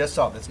 That was just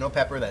salt. That's no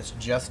pepper. That's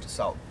just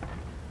salt.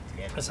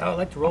 That's how I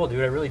like to roll,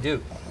 dude. I really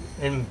do.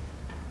 And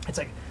it's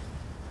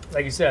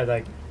like you said,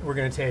 like we're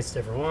gonna taste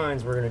different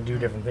wines. We're gonna do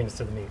different things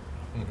to the meat.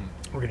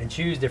 Mm-hmm. We're gonna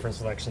choose different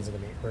selections of the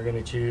meat. We're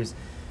gonna choose,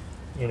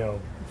 you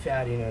know,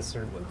 fattiness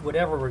or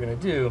whatever we're gonna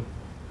do.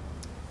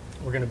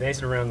 We're gonna base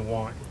it around the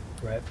wine,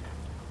 right?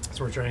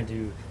 So we're trying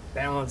to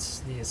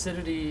balance the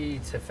acidity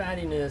to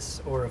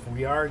fattiness, or if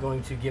we are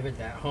going to give it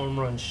that home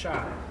run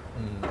shot,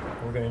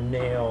 we're gonna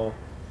nail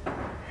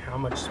how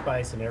much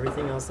spice and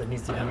everything else that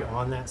needs to be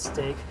on that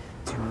steak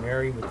to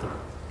marry with the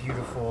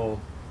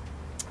beautiful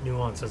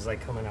nuances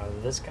like coming out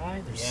of this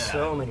guy. There's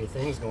so many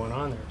things going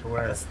on there to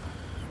where.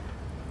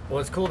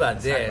 What's cool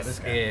about this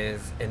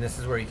is, and this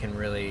is where you can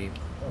really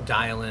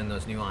dial in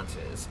those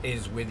nuances,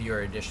 is with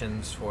your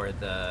additions for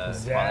the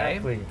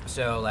Exactly. filet.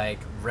 So like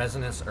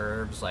resinous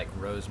herbs like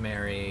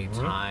rosemary,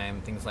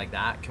 thyme, things like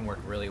that can work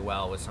really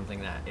well with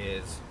something that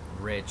is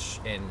rich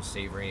and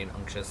savory and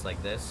unctuous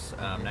like this.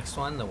 Next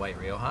one, the white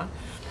Rioja.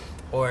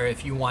 Or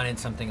if you wanted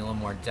something a little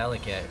more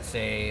delicate,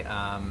 say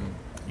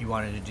you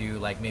wanted to do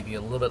like maybe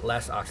a little bit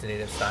less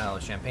oxidative style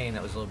of champagne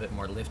that was a little bit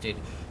more lifted,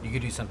 you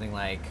could do something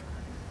like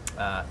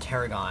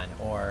tarragon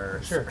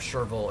or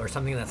chervil or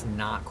something that's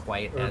not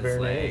quite as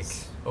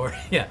Bernays.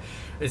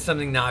 it's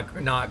something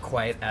not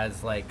quite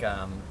as like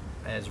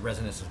as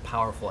resinous, as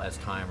powerful as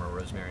thyme or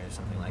rosemary or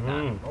something like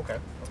that. Okay.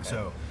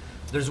 So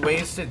there's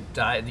ways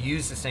to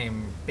use the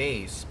same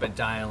base but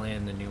dial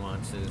in the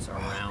nuances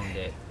around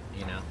it,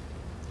 you know.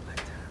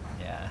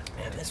 Yeah.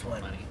 Man, this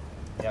one. Funny.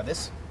 Yeah,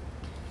 this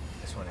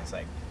one is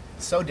like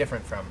so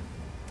different from,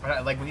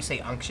 like when you say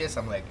unctuous,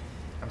 I'm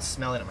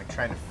smelling. I'm like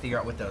trying to figure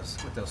out what those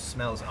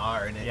smells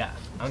are, and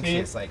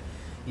unctuous, like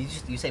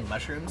you say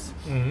mushrooms.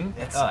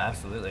 It's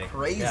absolutely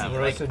crazy. Yeah, like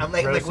roasted I'm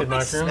like what am I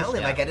mushrooms?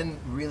 smelling? Yeah. Like I didn't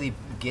really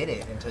get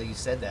it until you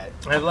said that.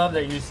 I love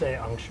that you say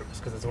unctuous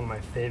because it's one of my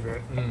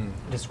favorite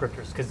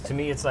descriptors. Because to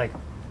me, it's like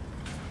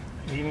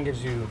it even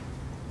gives you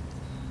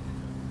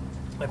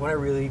like when I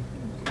really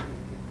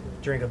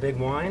drink a big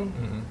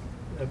wine,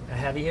 a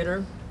heavy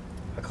hitter,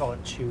 I call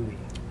it chewy.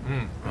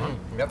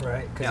 Yep.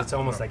 Right? Because it's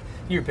almost like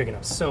you're picking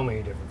up so many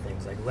different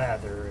things like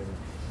leather and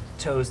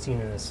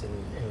toastiness and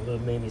a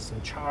little maybe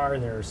some char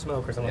in there or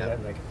smoke or something like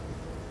that. Like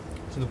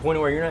to the point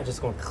where you're not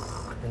just going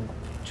and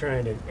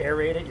trying to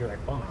aerate it. You're like,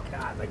 oh my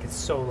god, like it's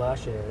so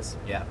luscious.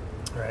 Yeah.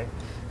 Right.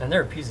 And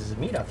there are pieces of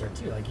meat out there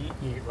too. Like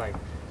you like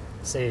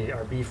say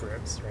our beef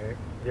ribs, right?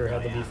 You ever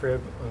had the beef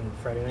rib on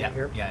Friday night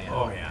here? Yeah.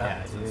 Oh my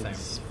god, it's dude, insane.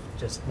 it's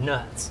just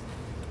nuts.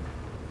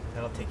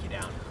 That'll take you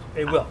down.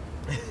 It will.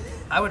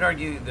 I would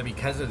argue that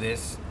because of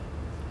this,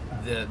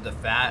 the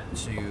fat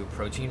to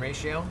protein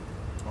ratio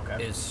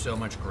is so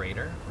much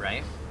greater,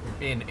 right?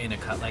 In a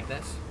cut like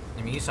this.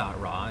 I mean, you saw it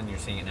raw and you're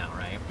seeing it now,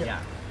 right?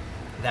 Yeah.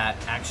 That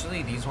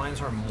actually these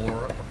wines are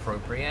more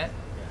appropriate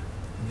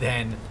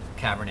than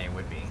Cabernet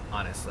would be,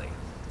 honestly.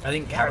 I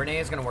think Cabernet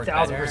is going to work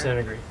better 1000%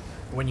 agree.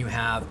 when you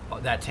have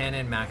that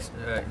tannin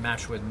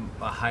matched with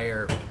a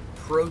higher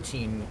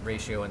protein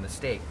ratio in the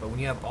steak. But when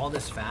you have all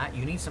this fat,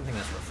 you need something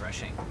that's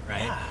refreshing,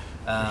 right?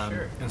 Yeah, for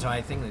sure. And so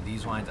I think that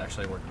these wines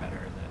actually work better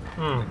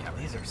than Cabernet.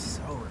 These are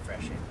so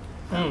refreshing.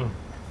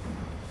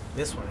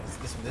 This one is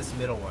this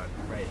middle one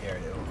right here,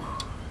 dude.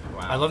 Wow.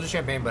 I love the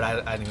champagne, but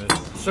I think it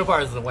was, so far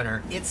as the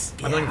winner.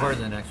 I'm looking forward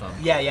to the next one.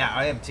 Yeah,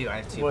 I am too.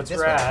 What's This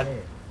rad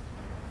one-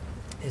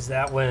 is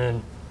that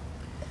when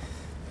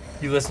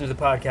you listen to the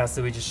podcast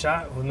that we just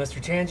shot with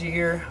Mr. Tanghe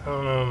here,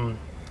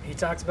 he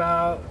talks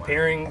about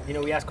pairing, you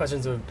know, we ask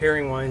questions of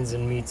pairing wines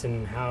and meats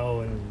and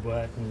how and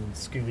what and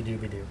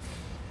Scooby-Dooby-Doo.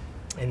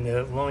 And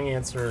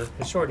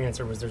the short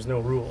answer was there's no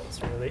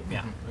rules, really.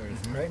 Yeah.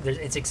 Right?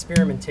 It's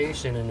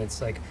experimentation, and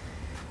it's like,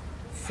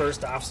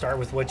 first off, start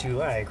with what you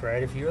like,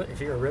 right? If you're a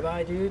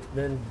ribeye dude,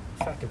 then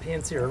fucking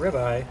pan-sear a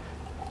ribeye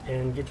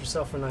and get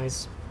yourself a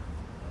nice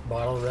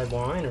bottle of red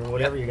wine or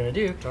whatever you're gonna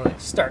do. Totally.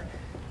 Start.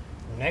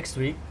 Next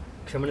week,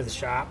 come into the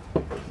shop,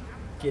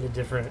 get a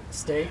different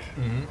steak,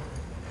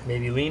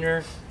 maybe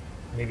leaner,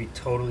 maybe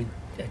totally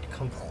a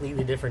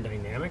completely different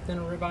dynamic than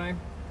a ribeye,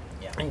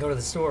 and go to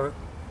the store.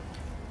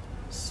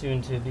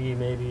 Soon to be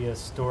maybe a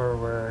store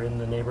where in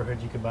the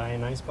neighborhood you could buy a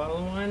nice bottle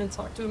of wine and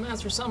talk to a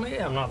master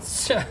sommelier. I'm not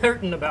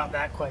certain about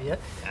that quite yet,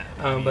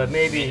 but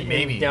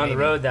maybe down the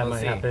road that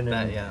might happen.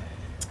 And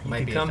you Might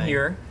could be a come thing.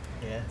 here,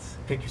 Yes.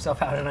 pick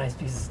yourself out a nice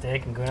piece of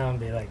steak, and go out and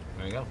be like,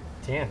 There you go.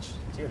 Tange,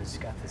 dude, I just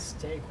got this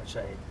steak. What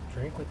should I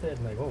drink with it?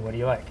 I'm like, oh, what do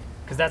you like?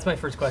 Because that's my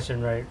first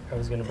question, right? I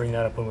was going to bring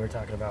that up when we were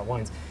talking about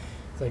wines.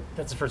 It's like,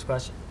 that's the first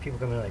question. People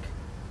come in like,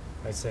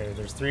 I say,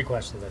 there's 3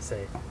 questions. I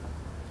say,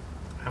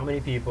 how many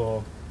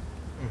people,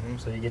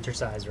 so you get your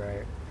size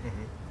right,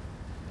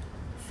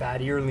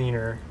 fatty or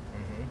leaner,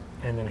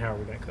 and then how are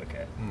we going to cook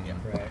it?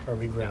 Right? Are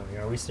we grilling?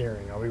 Are we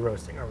searing? Are we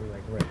roasting? Are we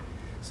like, right?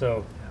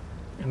 So,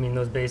 I mean,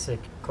 those basic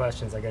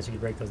questions, I guess you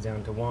could break those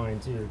down to wine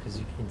too, because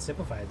you can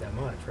simplify it that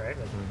much, right?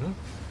 Like,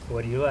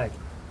 what do you like?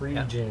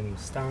 Region,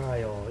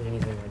 style,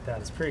 anything like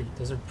that.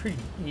 Those are pretty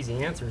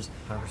easy answers.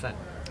 100%.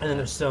 And then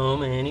there's so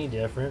many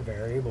different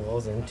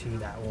variables into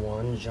that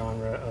one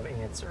genre of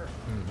answer,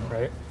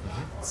 right?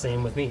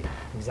 Same with meat,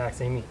 exact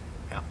same meat.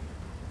 Yeah.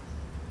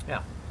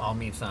 Yeah. All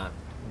meat's not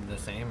the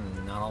same,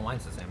 and not all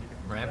wine's the same,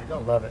 right? I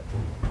love it.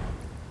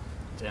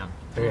 Damn.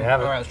 There you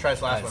have it. All right, let's try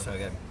this last one. So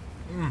good.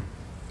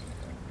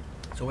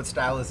 So what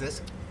style is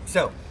this?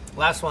 So,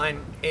 last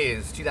wine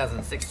is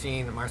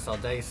 2016 Marcel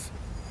Dice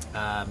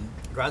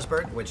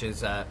Grasberg, which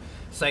is a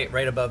site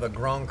right above a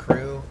Grand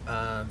Cru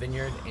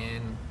vineyard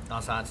in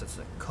Alsace. It's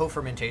a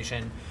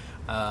co-fermentation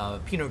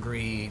of Pinot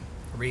Gris,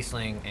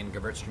 Riesling, and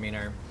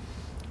Gewürztraminer,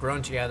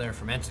 grown together,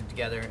 fermented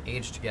together,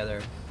 aged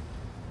together.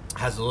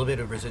 Has a little bit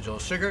of residual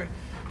sugar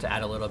to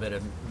add a little bit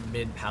of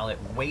mid-palate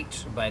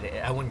weight, but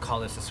I wouldn't call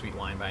this a sweet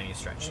wine by any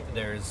stretch.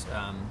 It's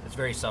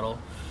very subtle.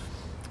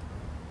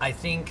 I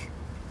think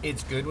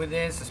it's good with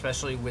this,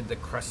 especially with the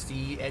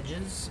crusty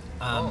edges.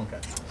 Okay.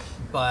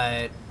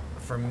 But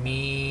for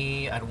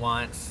me, I'd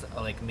want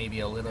like maybe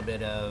a little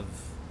bit of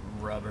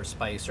rub or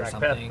spice or Black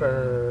something.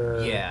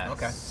 pepper. Yeah.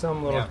 Okay.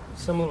 Some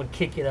little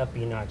kick it up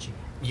notchy.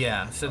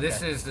 Yeah. So this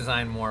Okay. is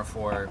designed more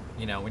for,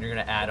 when you're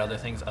gonna add other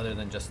things other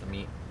than just the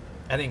meat.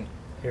 I think.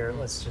 Here,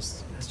 let's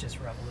just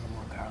rub a little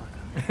more garlic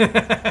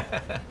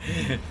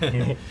on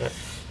it.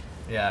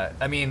 Yeah.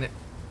 I mean,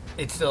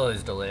 it still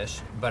is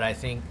delish, but I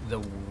think the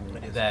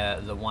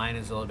wine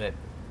is a little bit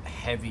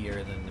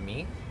heavier than the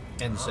meat,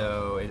 and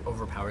so it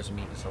overpowers the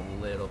meat just a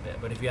little bit.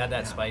 But if you add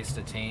that spice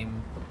to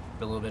tame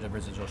a little bit of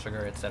residual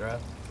sugar, etc.,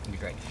 it'd be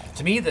great.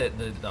 To me,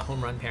 the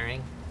home run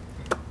pairing.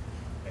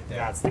 Right there.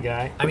 That's the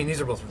guy. I mean,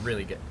 these are both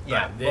really good.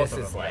 Yeah, but this both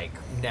of is them, yeah. like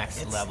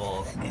next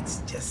level. It's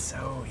just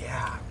so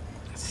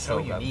it's so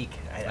So good. unique.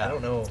 I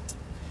don't know,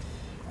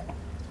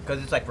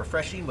 because it's like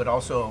refreshing, but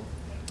also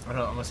I'm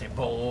gonna say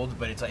bold,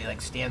 but it's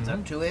like stands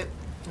up to it.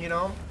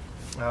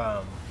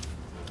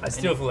 I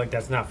still feel like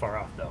that's not far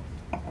off though.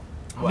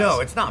 No,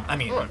 it's not. I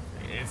mean, Mm.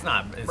 it's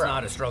not. It's Right.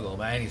 not a struggle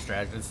by any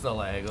stretch. It's still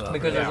like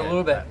Because there's a yeah.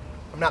 little bit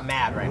I'm not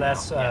mad right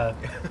less now.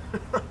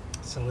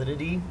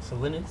 salinity,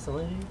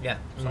 Yeah.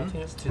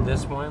 saltiness to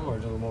this one, where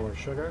there's a little more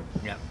sugar,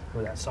 Yeah.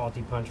 or that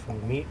salty punch from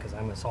the meat, because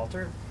I'm a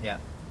salter. Yeah.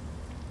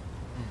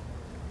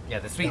 Yeah,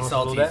 the sweet Balance a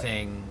little salty bit.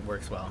 thing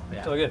works well.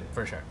 Yeah. So good.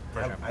 For sure.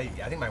 For sure. I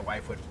think my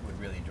wife would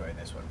really enjoy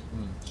this one.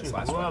 This She'd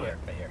last one love here,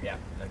 it. right here. Yeah,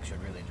 I think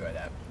she'd really enjoy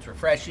that. It's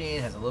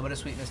refreshing, has a little bit of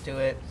sweetness to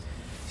it.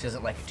 She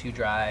doesn't like it too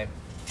dry,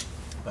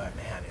 but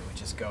man, it would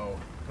just go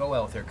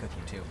well with her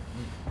cooking too.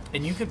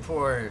 And you could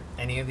pour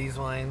any of these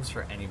wines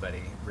for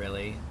anybody,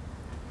 really.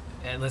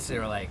 Unless they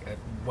were like a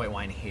white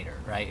wine hater,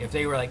 right? If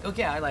they were like,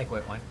 okay, I like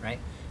white wine, right?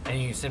 And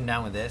you sit them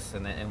down with this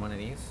and one of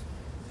these,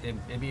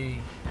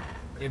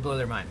 it'd blow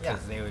their mind,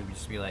 because they would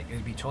just be like,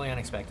 it'd be totally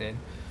unexpected,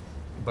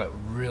 but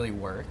really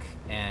work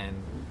and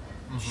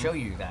show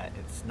you that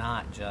it's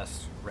not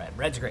just red.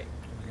 Red's great.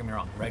 Don't get me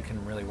wrong. Red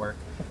can really work,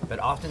 but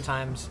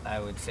oftentimes I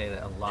would say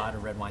that a lot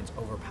of red wines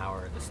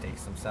overpower the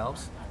steaks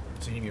themselves.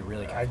 So you need to be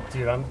really careful.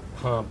 Dude, I'm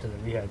pumped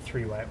that we had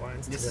 3 white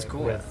wines This today is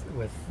cool.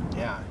 with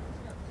Yeah.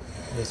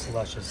 this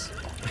luscious.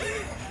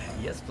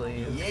 Yes,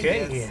 please.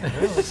 Okay,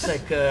 well, looks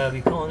like we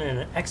calling in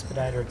an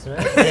expediter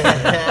tonight.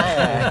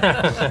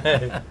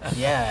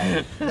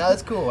 Yeah, no,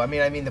 that's cool. I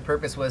mean, the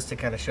purpose was to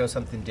kind of show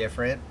something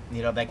different.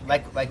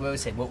 Like we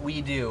always say, what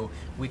we do,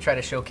 we try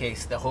to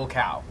showcase the whole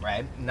cow,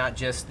 right? Not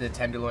just the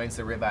tenderloins,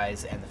 the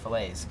ribeyes, and the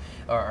fillets,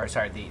 or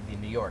sorry, the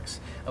New Yorks.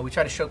 We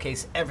try to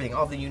showcase everything,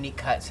 all the unique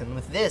cuts. And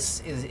with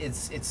this,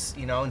 it's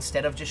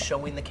instead of just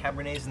showing the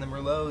Cabernets and the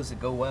Merlots that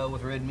go well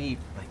with red meat,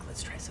 like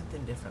let's try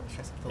something different. Let's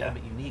try something a little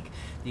bit unique.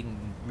 You can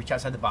reach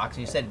outside the box,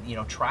 and you said,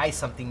 try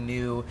something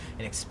new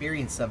and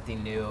experience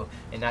something new,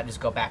 and not just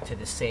go back to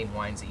the same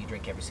wines that you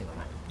drink every single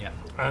night. Yeah.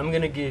 I'm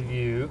gonna give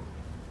you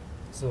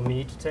some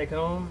meat to take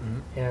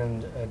home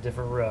and a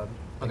different rub.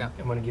 Okay.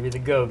 I'm gonna give you the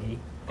gogi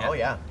Oh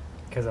yeah.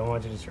 because I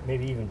want you to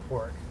maybe even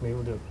pork. Maybe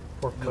we'll do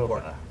a pork Good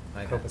pork. copa,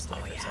 Okay. copa steak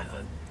Oh or yeah.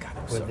 something. God,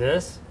 that was With so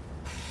this,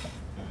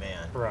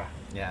 man, bruh,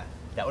 Yeah.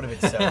 that would have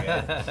been so good.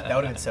 That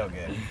would have been so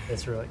good.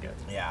 it's really good.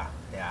 Yeah,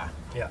 yeah.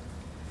 Yeah.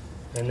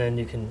 And then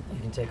you can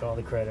take all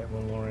the credit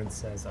when Lauren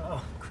says,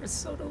 "Oh, Chris,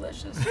 so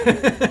delicious,"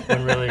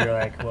 when really you're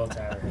like, "Well,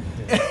 Tyler."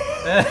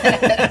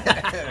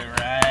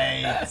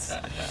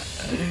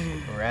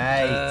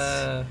 Right.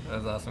 That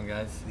was awesome,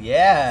 guys.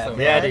 Yeah. So- man.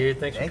 Yeah, dude,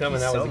 thanks for Thank coming.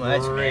 you That so was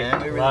much, great. man.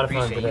 We A really lot of fun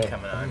appreciate you today.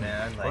 coming on,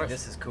 man. Like course.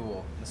 this is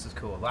cool. This is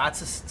cool.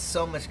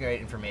 So much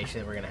great information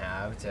that we're gonna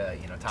have to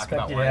talk Expect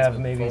about you to wines have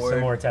maybe maybe forward.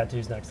 some more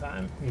tattoos next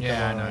time. You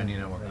Yeah, come no, I on. need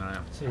to work on it.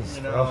 Jeez,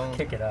 You bro, know.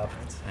 kick it up.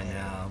 I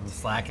know, I'm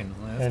slacking.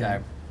 This And- guy.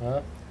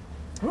 huh?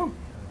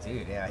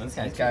 Dude, yeah, This he's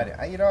guy got too.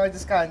 it. I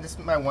just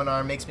my one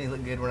arm makes me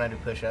look good when I do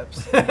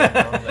push-ups.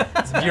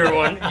 You're doing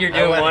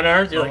one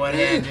arm. You're like,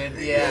 one-handed,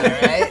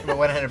 yeah, right. But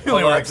one-handed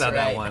Really pull-ups, works out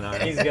that right? one arm.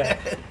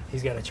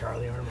 he's got a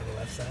Charlie arm on the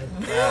left side.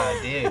 Oh,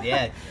 dude,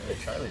 yeah.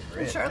 Charlie's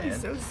rich,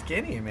 Charlie's man. so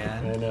skinny, I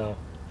man. know.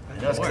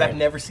 I know, it's because I've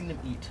never seen him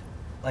eat.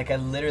 Like I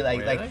literally,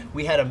 like Really?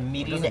 we had a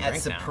meeting doesn't at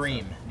drink now,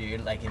 Supreme,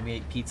 dude. Like, and we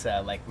ate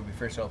pizza, like when we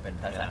first opened.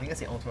 I Yeah. think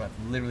that's the only time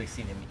I've literally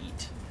seen him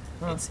eat.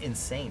 Huh. It's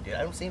insane, dude.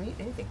 I don't see him eat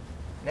anything.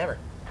 Never.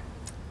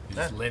 He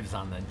just lives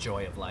on the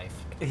joy of life.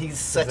 He's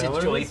such a that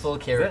what it is? joyful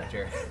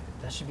character.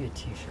 That should be a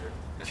T-shirt.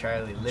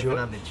 Charlie living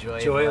on the joy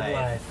of Joy life. of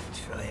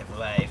life. Joy of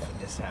life. And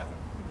just having.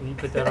 You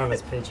put that on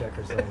his paycheck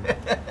or something.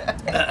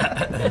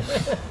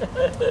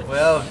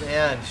 Well,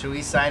 man, should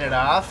we sign it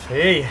off?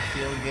 Hey.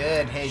 Feel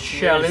good. Hey,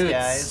 cheers, Salutes.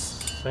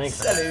 guys. Thanks.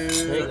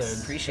 Salutes.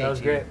 Thanks. Appreciate That was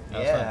you. great. That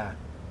was Yeah.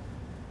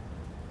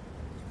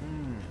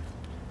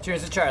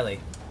 Cheers to Charlie.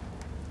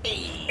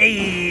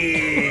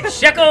 Hey,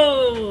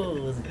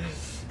 shekels!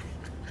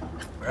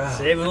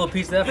 Save a little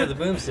piece of that for the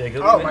boomstick.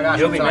 Oh my gosh,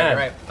 You'll I'm be sorry. mad.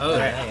 Right. Oh,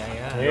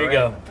 yeah. There you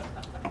go.